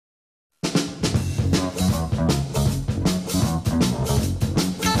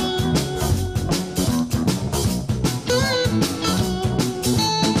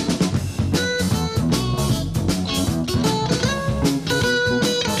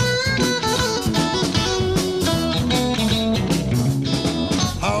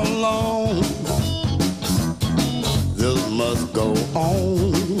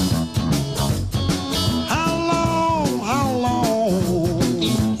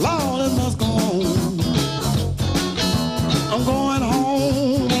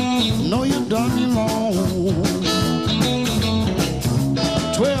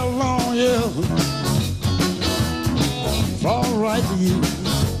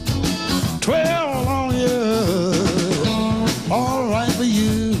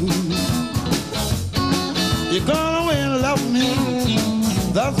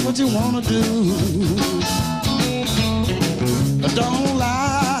what you wanna do.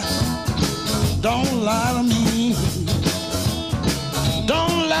 Don't lie to me.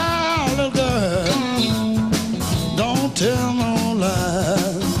 Don't lie, little girl. Don't tell no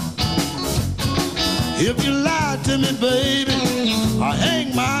lie. If you lie to me, baby, I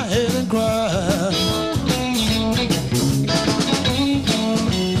hang my head and cry.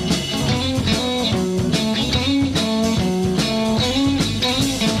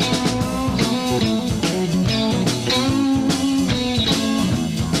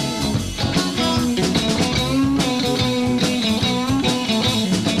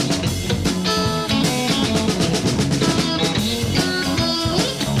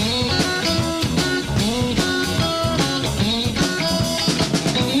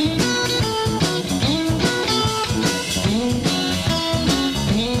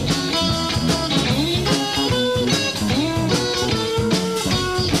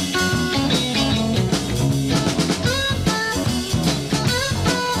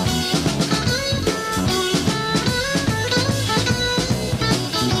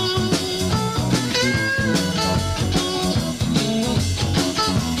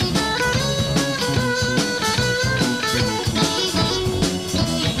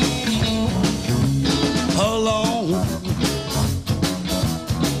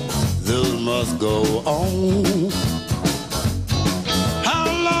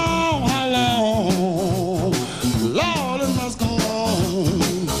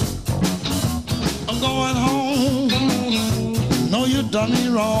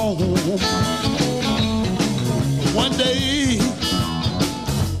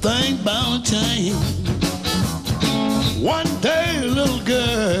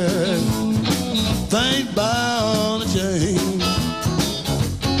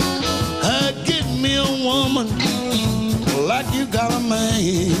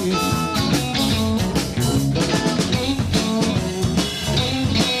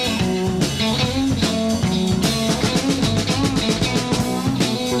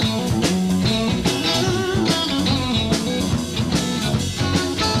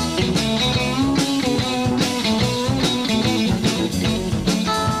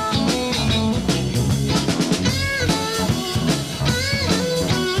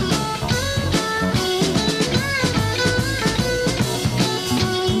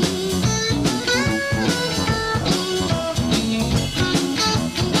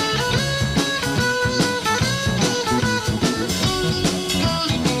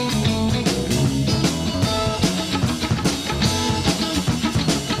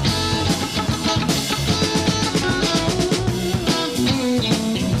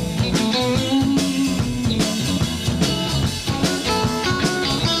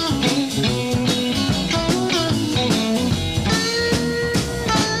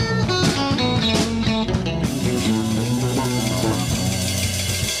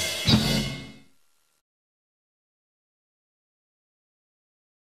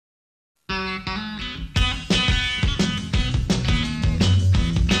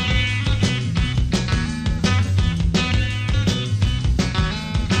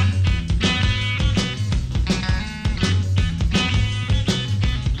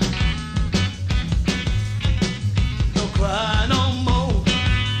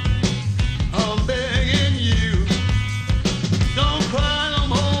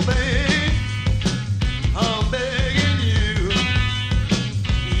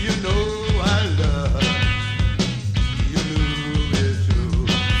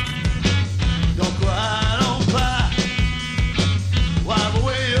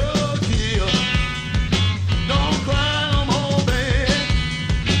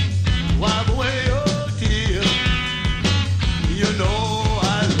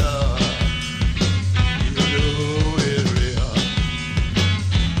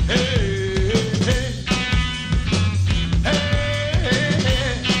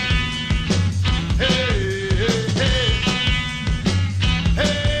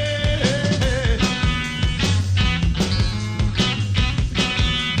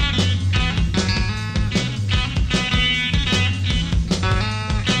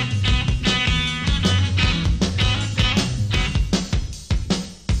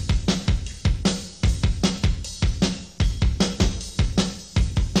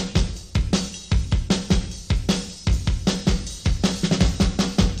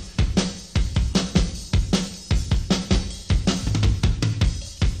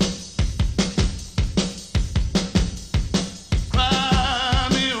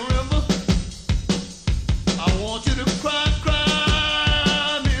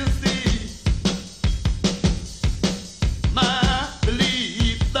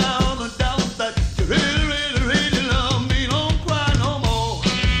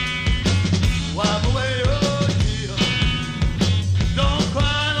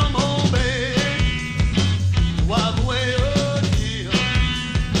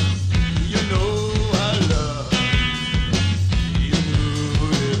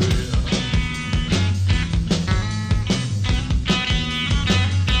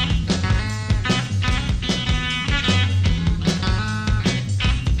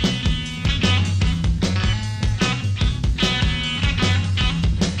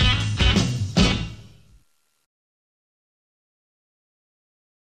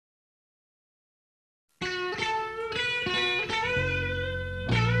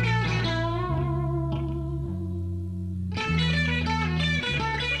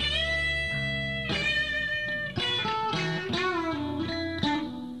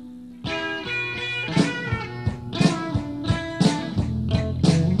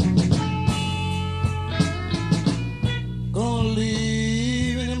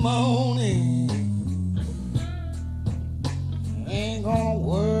 morning. Ain't gonna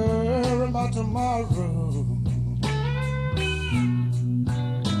worry about tomorrow.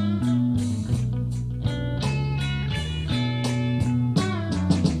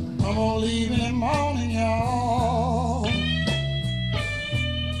 I'm gonna leave in the morning, y'all.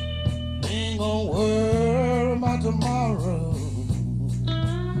 Ain't gonna worry about tomorrow.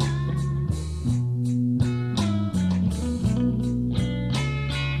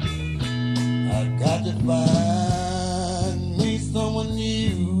 I got to find me someone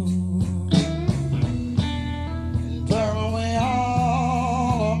new and turn away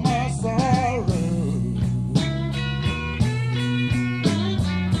all of my sorrow.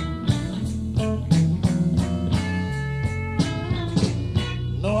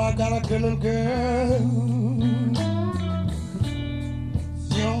 No, I got a good little girl.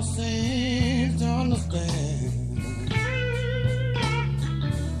 She don't seem to understand.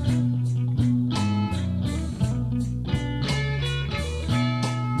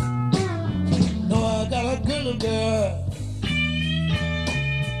 No, I got a good little girl.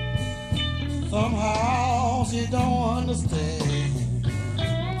 Somehow she don't understand.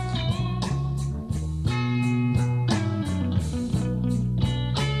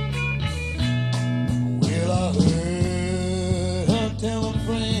 Well, I heard her tell a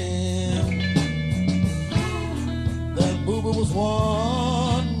friend that Booba was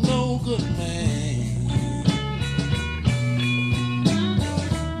one no good man.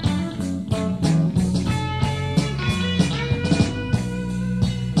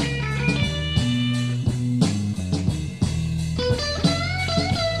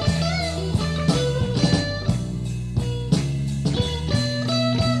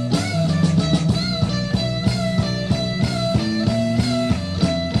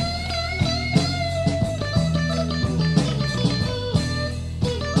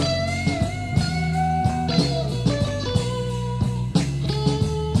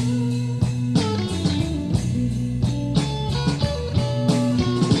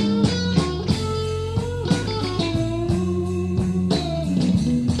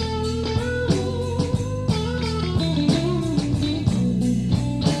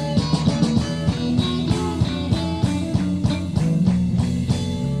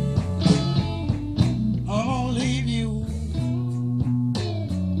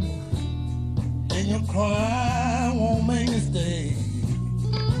 Your cry won't make me stay.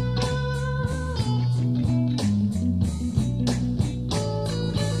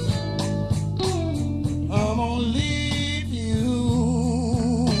 I'm gonna leave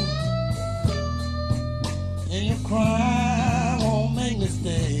you, and your cry won't make me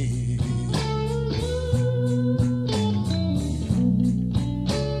stay.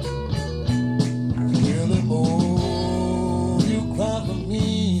 Well, the more you cry for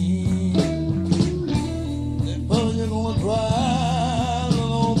me,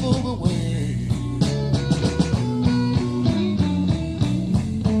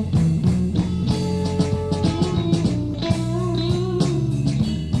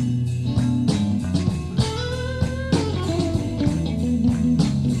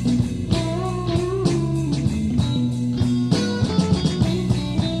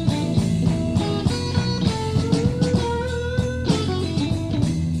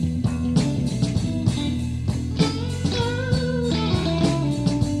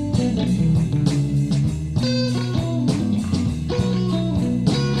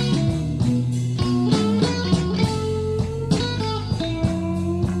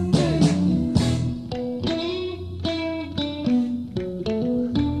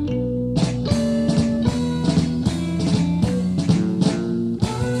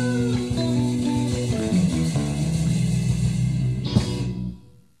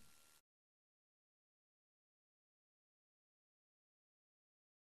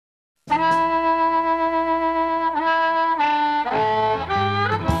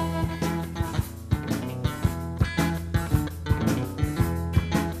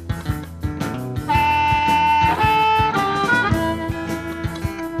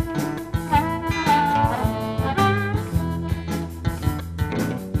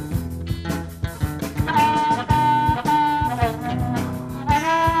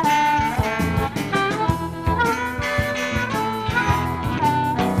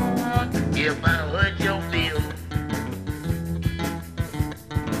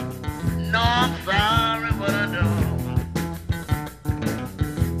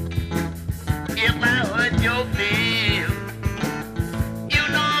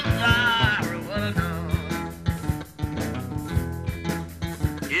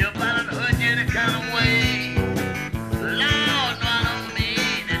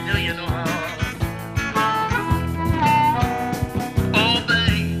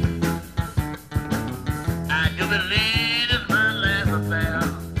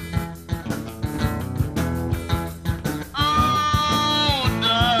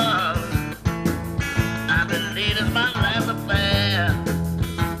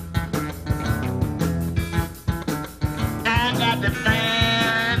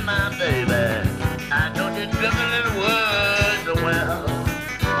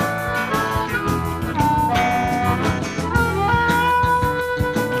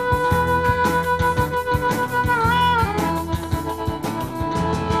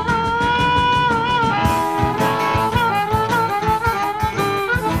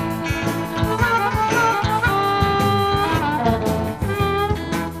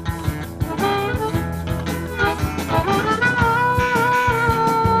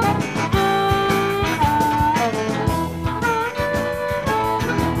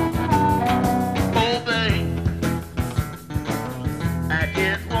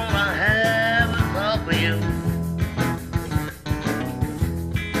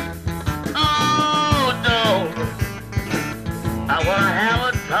 have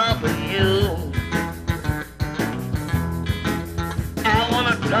a talk with you. I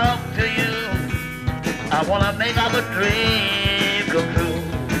wanna talk to you. I wanna make our dream come true.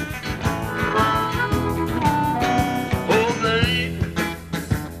 Oh, babe,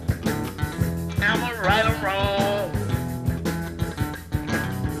 am I right or wrong?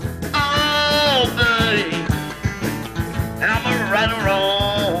 Oh, babe, am I right or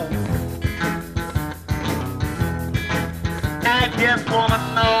wrong? I just wanna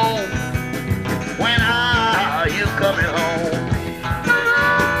know, when are you coming home?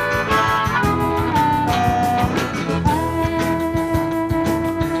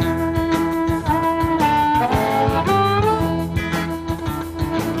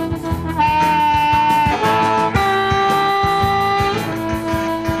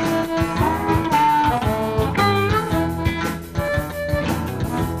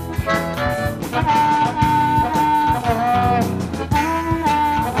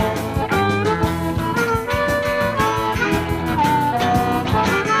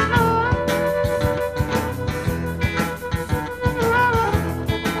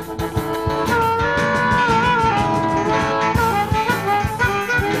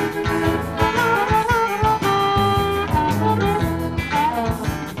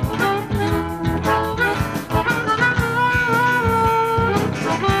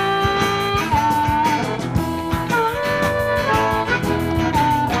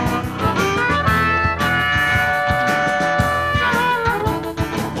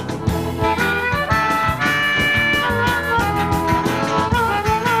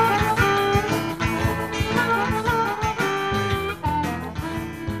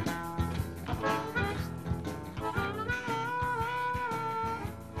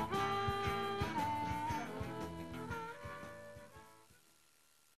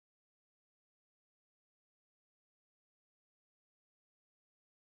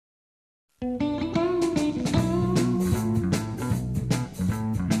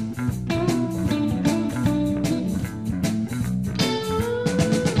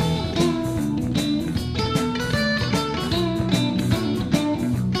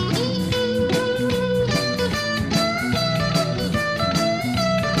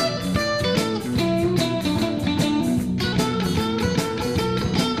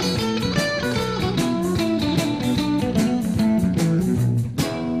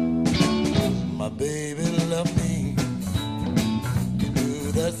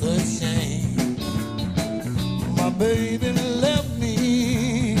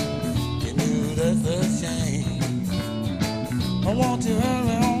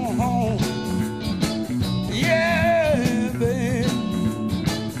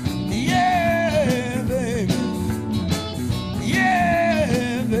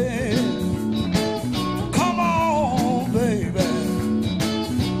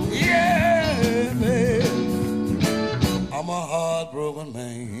 Heartbroken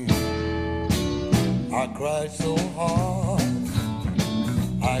man, I cried so hard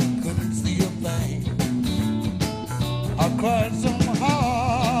I couldn't see a thing. I cried so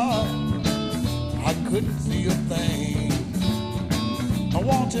hard I couldn't see a thing. I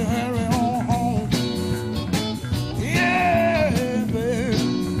want to hurry on home. Yeah, baby,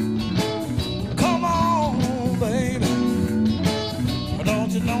 come on, baby.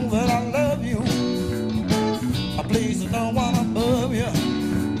 Don't you know that I love you? Please don't want above you.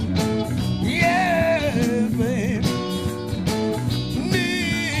 Yeah, baby,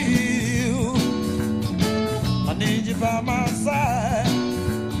 need you. I need you by my side.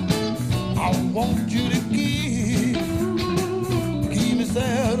 I want you to keep me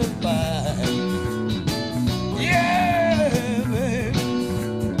satisfied. Yeah, baby,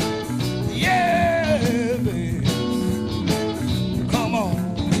 yeah, baby, come on.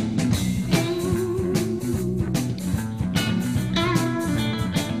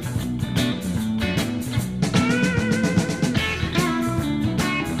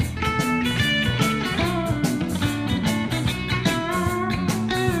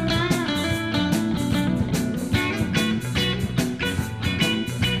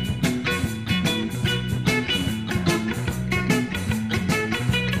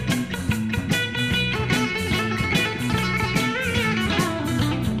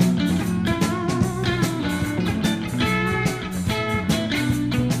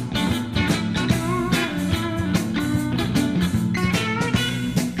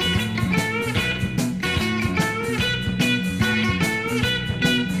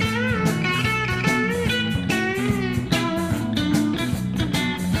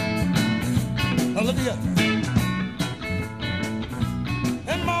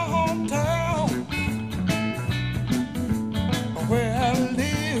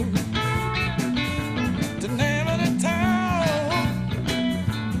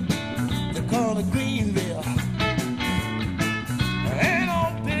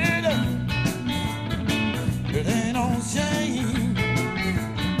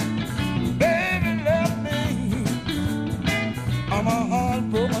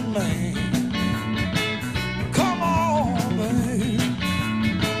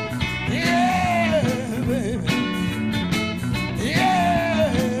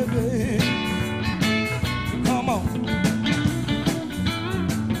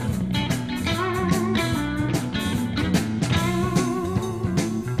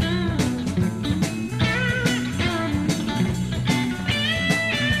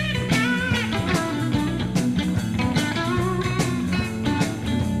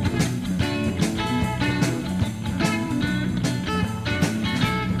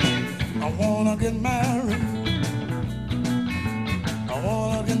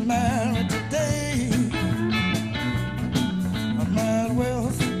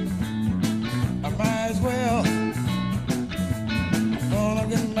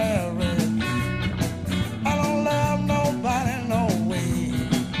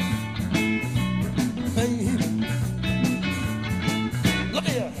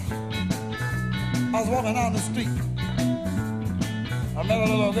 street. I met a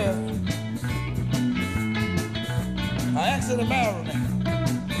little girl. I asked her to marry me.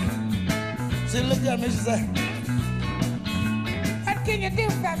 She looked at me, she said, "What can you do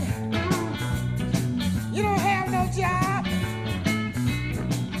for me? You don't have no job."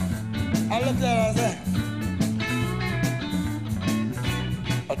 I looked at her and said,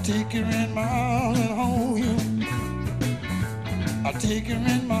 "I'll take you in my arms and hold you. I'll take you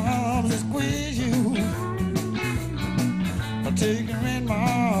in my arms and squeeze you. I'll take you in my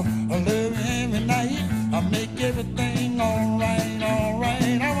arms, I'll love you every night. I'll make everything alright,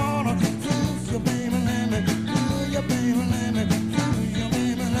 alright. I wanna lose you, baby, let me lose you, baby, let me lose you,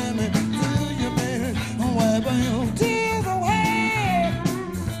 baby, let me lose you, baby. Wipe your tears away,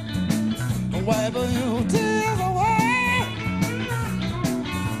 wipe your tears away,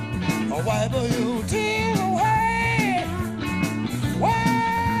 wipe your tears away. Why,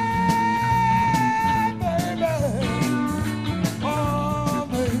 baby? Oh,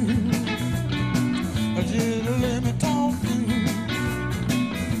 baby. Just let me talk to you.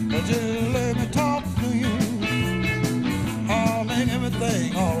 Just let me talk to you. I'll make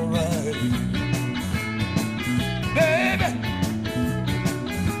everything alright. Baby,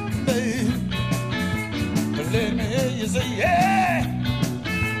 baby, let me hear you say yeah.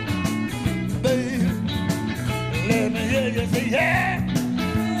 Baby, let me hear you say yeah.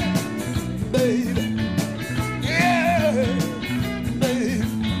 Baby, yeah. Baby,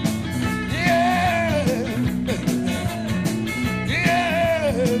 yeah. Baby,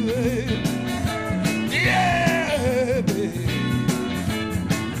 yeah, baby. Yeah, baby.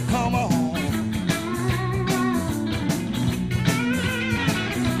 Come on.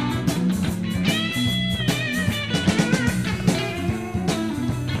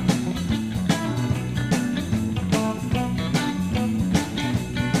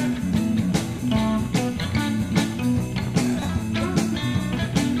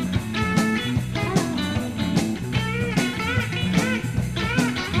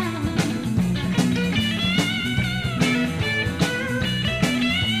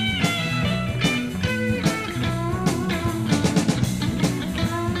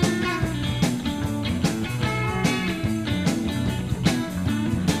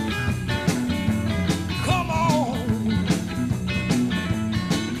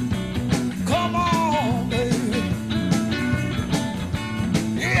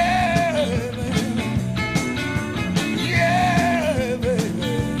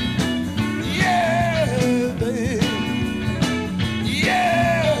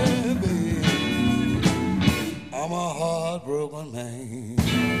 I'm a heartbroken man.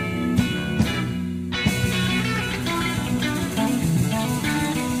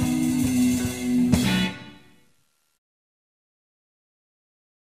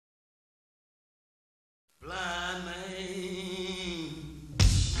 Blind man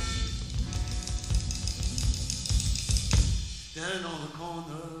standing on the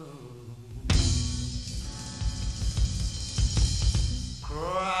corner,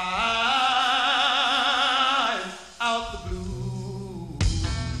 crying out the blues.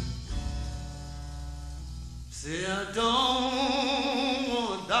 Say I don't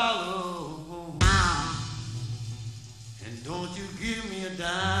want a dollar, and don't you give me a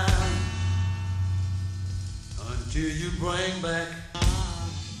dime until you bring back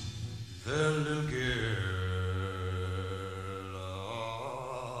that little girl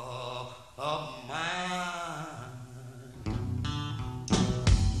of mine.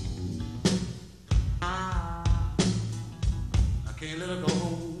 I can't let her go.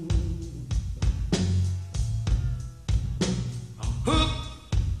 I'm hooked,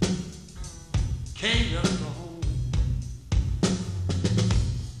 can't let her go.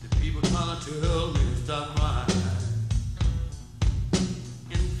 The people trying to tell me to stop crying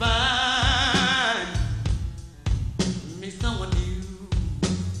and find me someone new.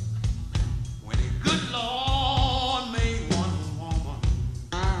 When the good Lord made one woman,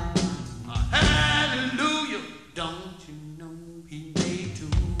 hallelujah, don't you know he made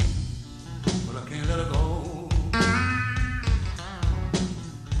two? But I can't let her go.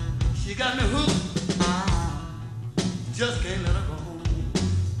 She got me hooked, just can't let her go.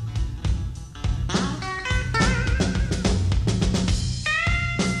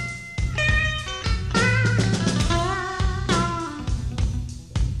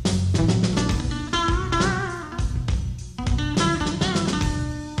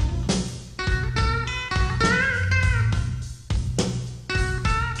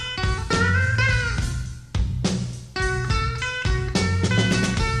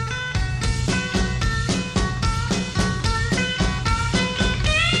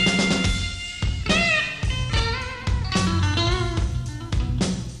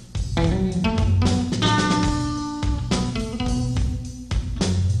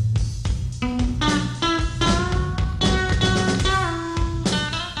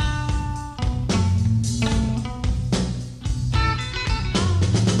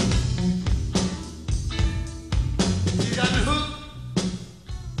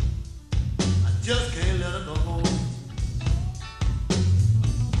 just can't let her go.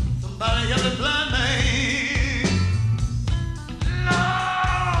 Somebody help me blind man.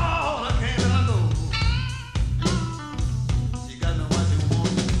 Lord, I can't let her go. She got me what she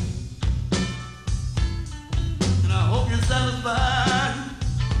wants, and I hope you're satisfied.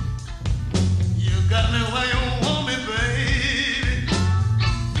 You got me where you want me, baby.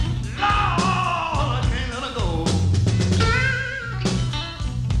 Lord, I can't let her go.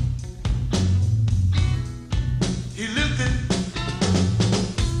 He lifted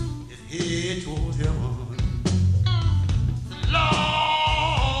his head towards heaven.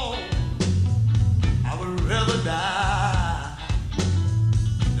 Lord, I would rather die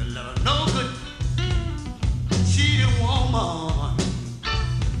than let her know good cheating woman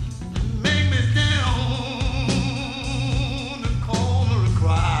make me stand on the corner and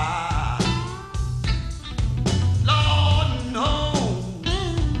cry. Lord, no,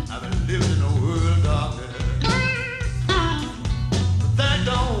 I've been living in a world of darkness. But that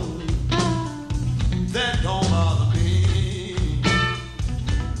don't bother me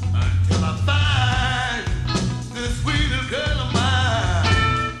until I find this sweetest girl of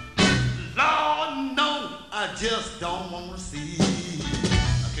mine. Lord, no, I just don't want to see.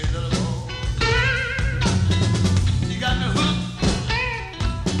 I can't let her go. She got me hooked,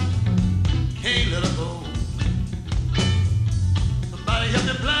 can't let her go. Somebody help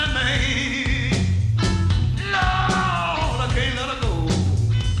me blind man. Lord, I can't let her go.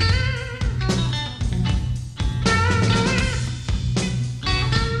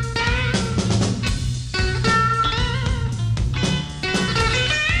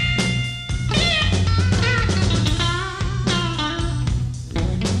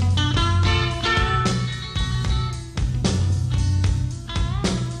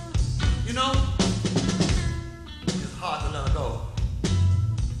 You know, it's hard to let her go.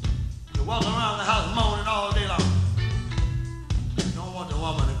 You walk around the house moaning all day long. You don't want the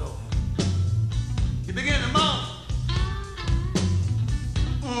woman to go. You begin to moan.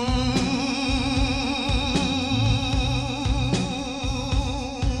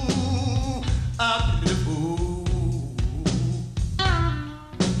 I pity the fool.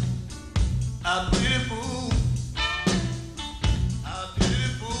 I pity the fool. I pity the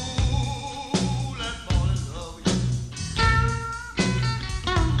fool that fall in love with you.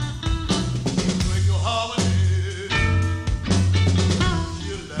 You break your heart with it.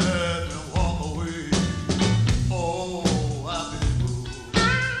 You laugh and walk away. Oh, I pity the fool.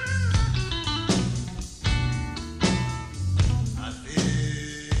 I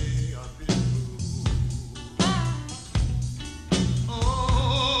pity the fool. Oh,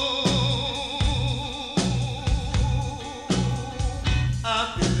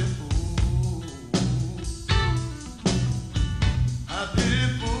 I pity the fool. I pity the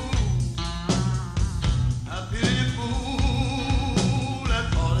fool. I pity the fool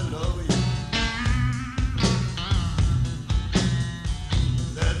that fall in love with you.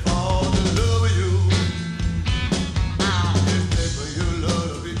 That fall in love with you. If never your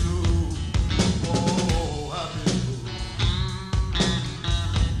love be true. Oh, I pity the fool.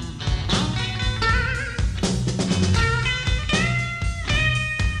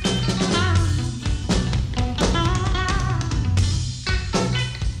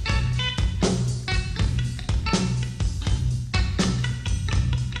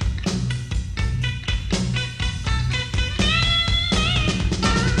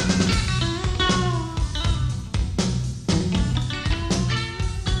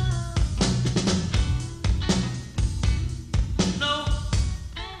 No,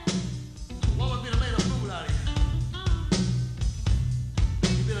 woman be the made a fool out of you.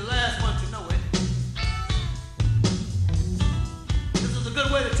 You be the last one to know it. This is a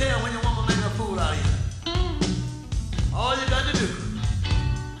good way to tell when your woman made a fool out of you. All you got to do,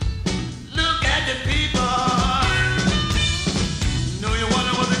 look at the people. You know you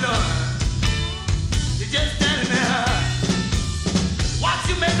wonder what they're doing. They're just standing there. Watch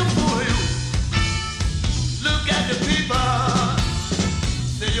you make a fool of you. Look at the people.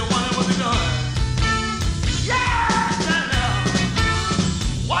 Say you wonder what they're doing. Yeah, standing there.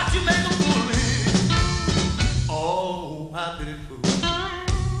 Watch you make a fool of me. Oh, I pity the fool.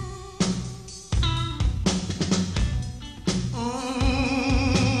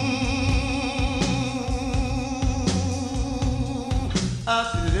 I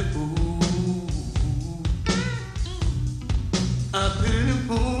pity the fool. I pity the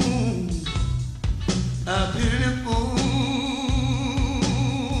fool. I pity the fool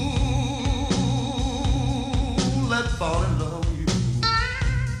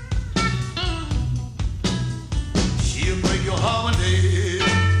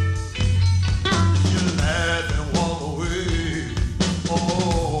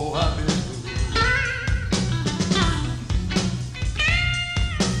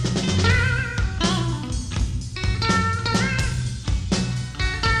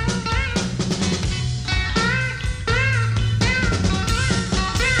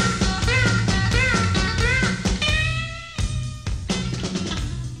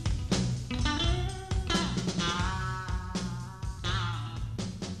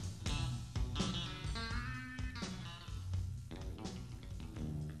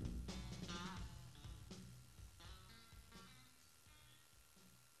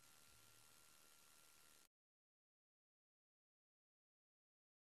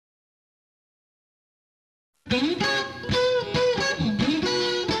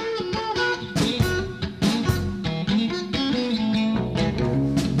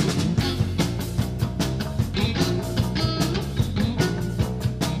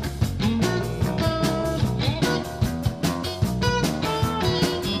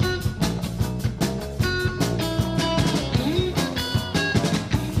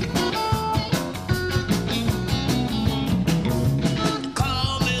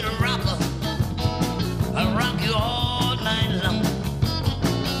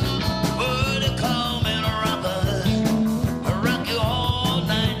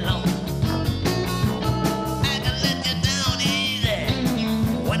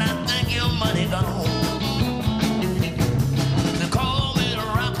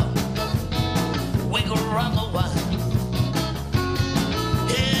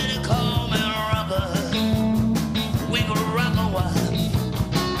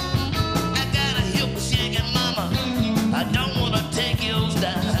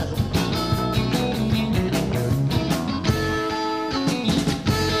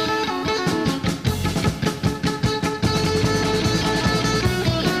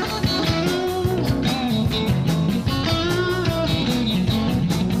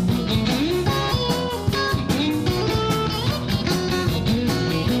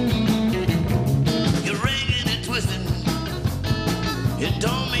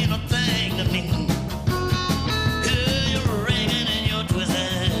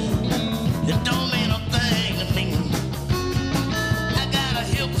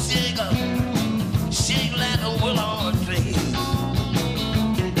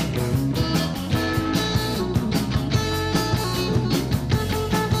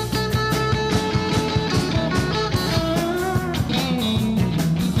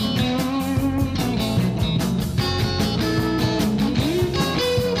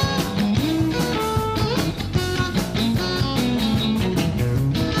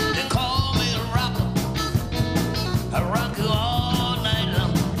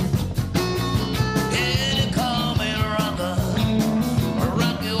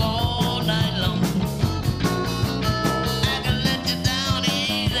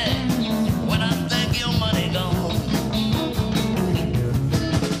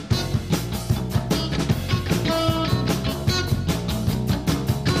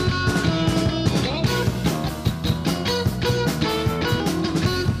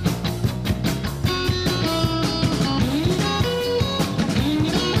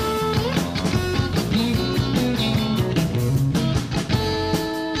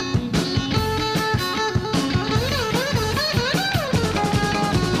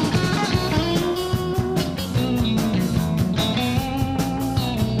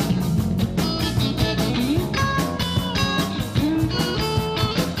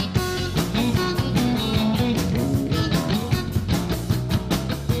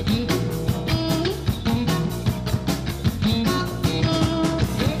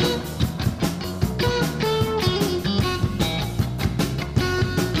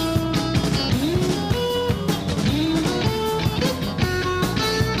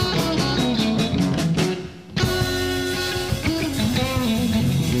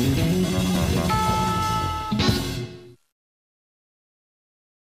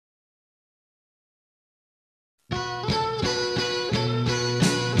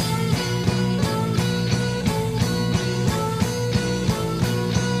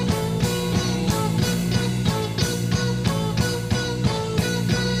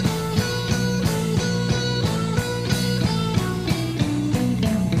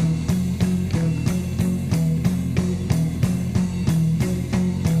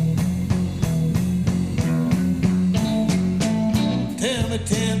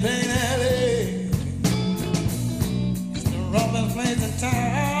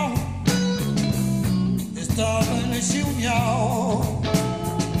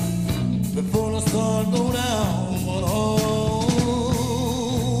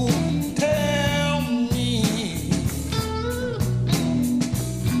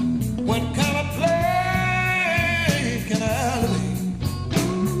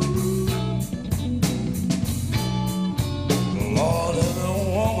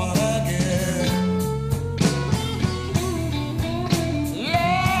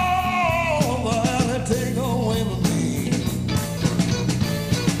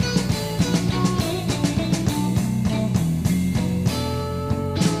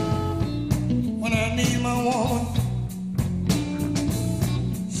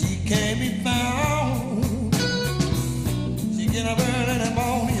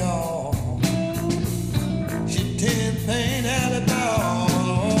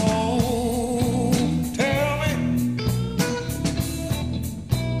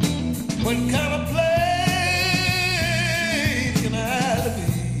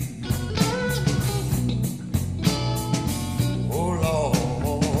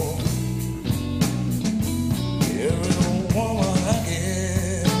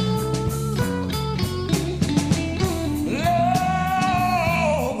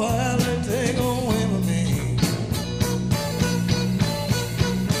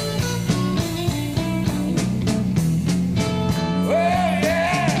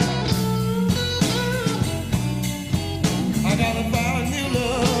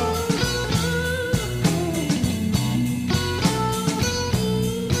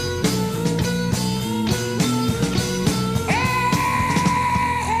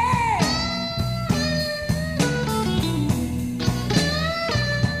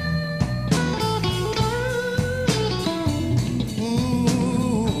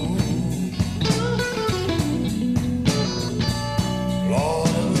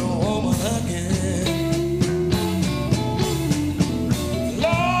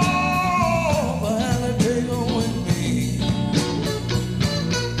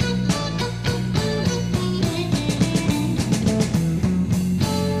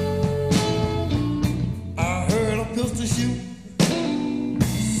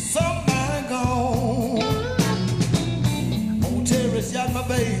shot my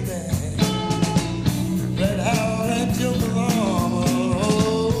baby. Red house and children's armor.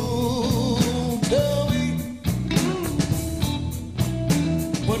 Oh, tell me,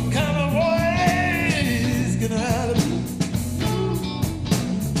 what kind of voice can I have?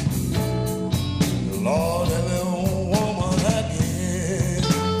 Lord, every woman I get.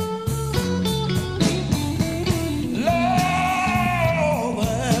 Lord,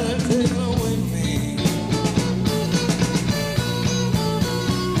 well, take her with me.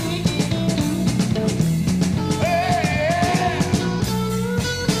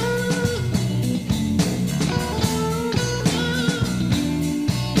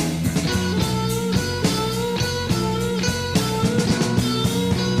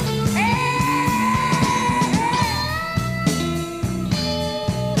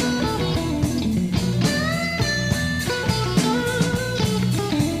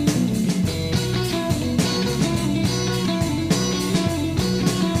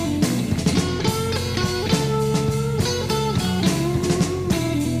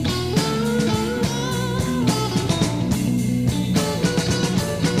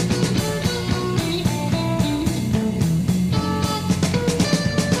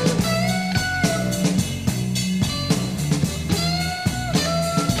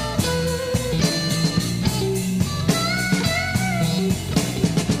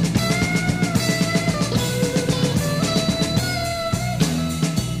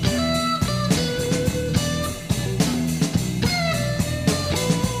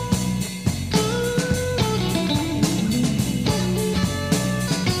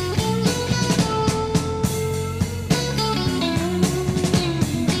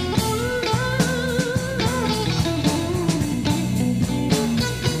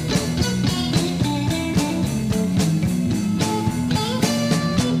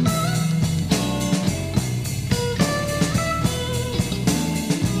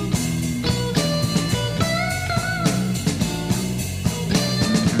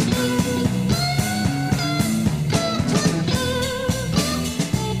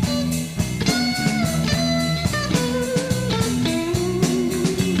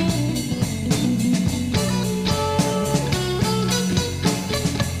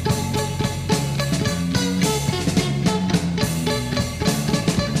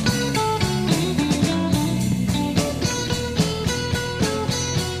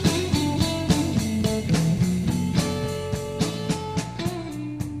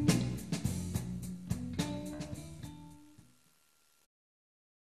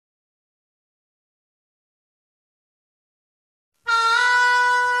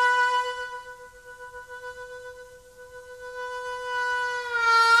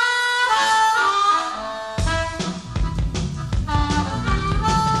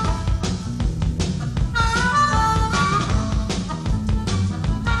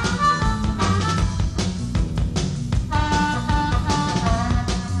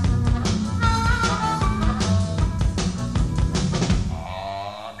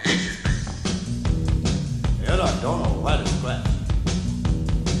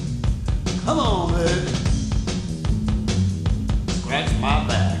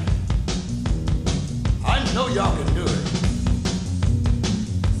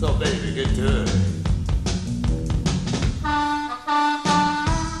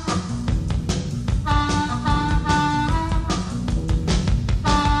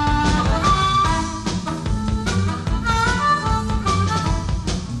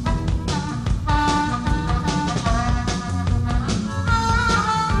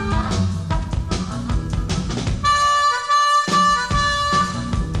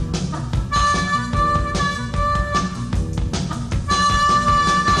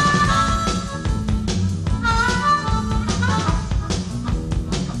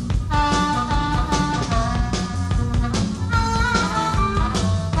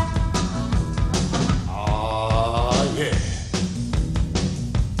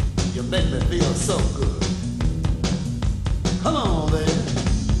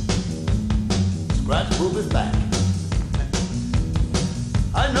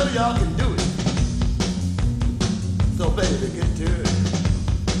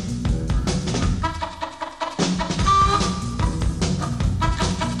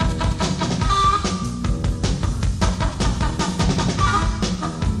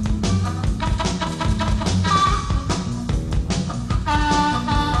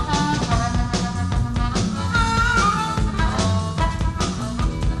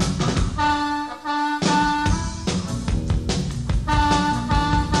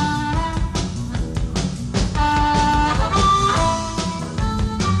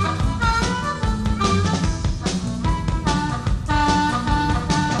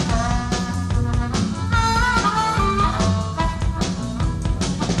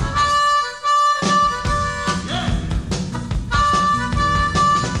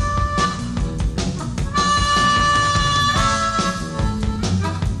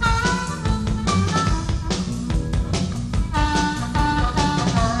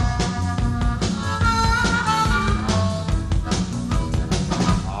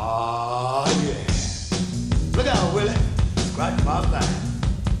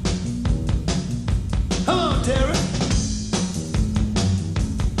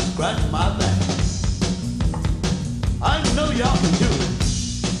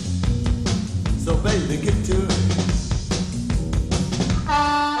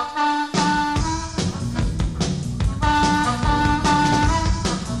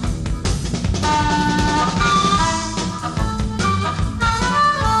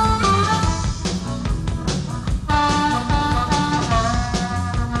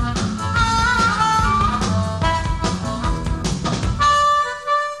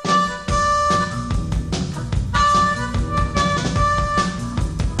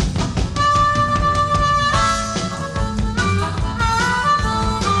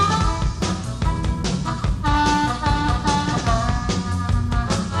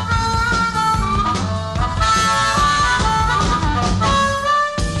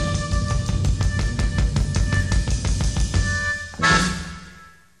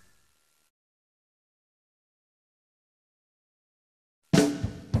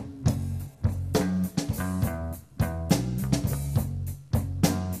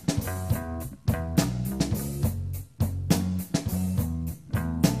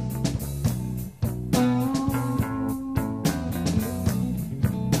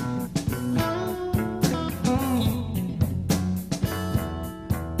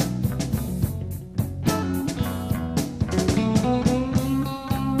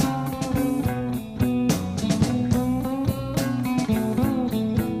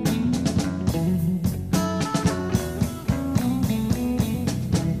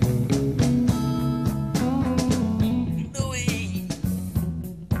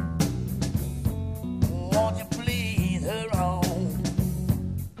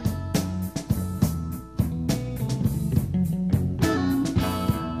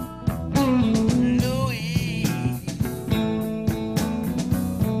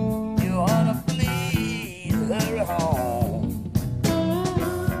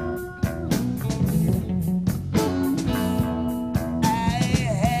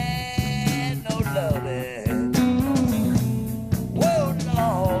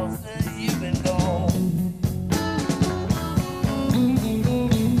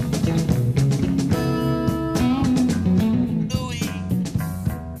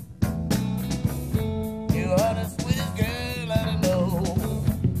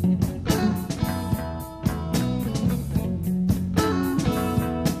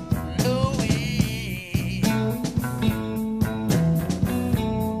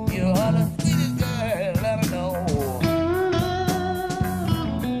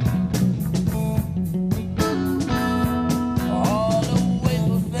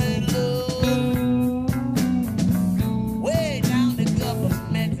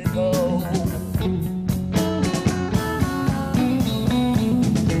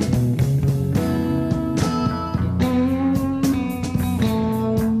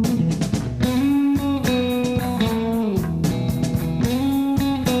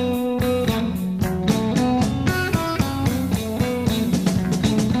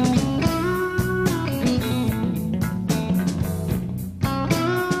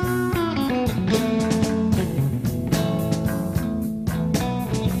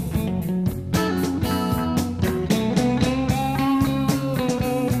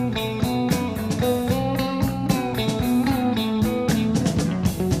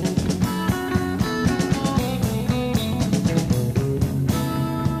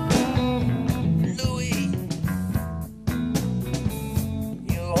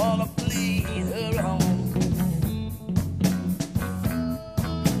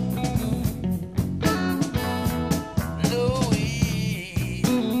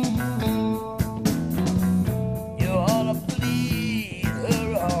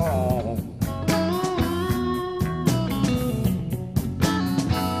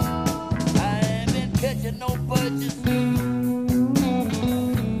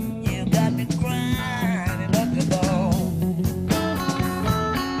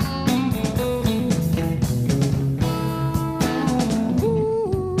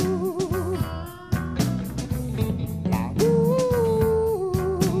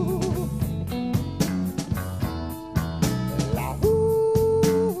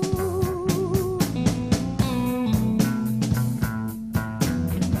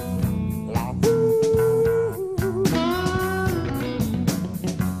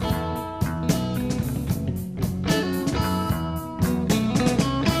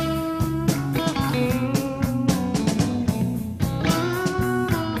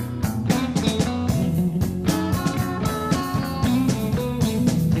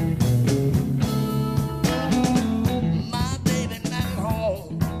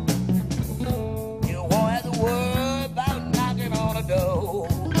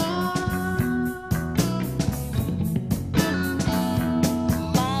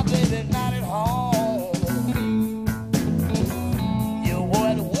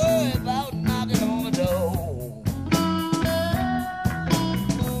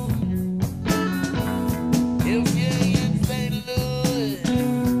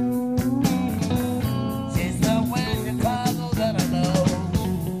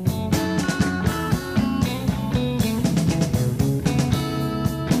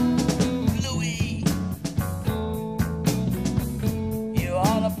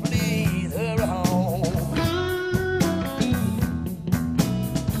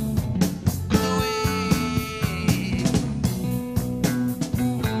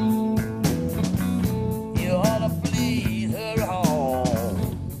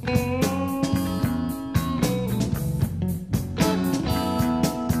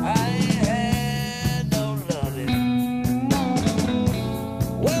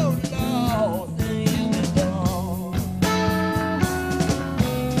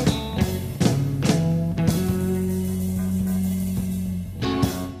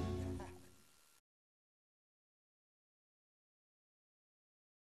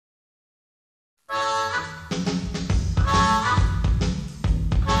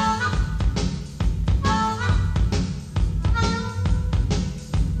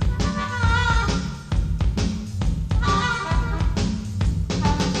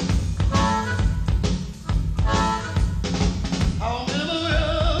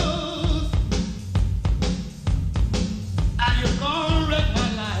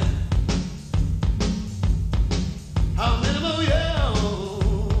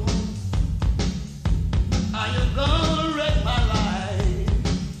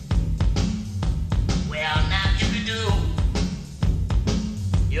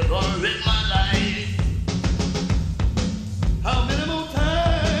 You're gonna rip my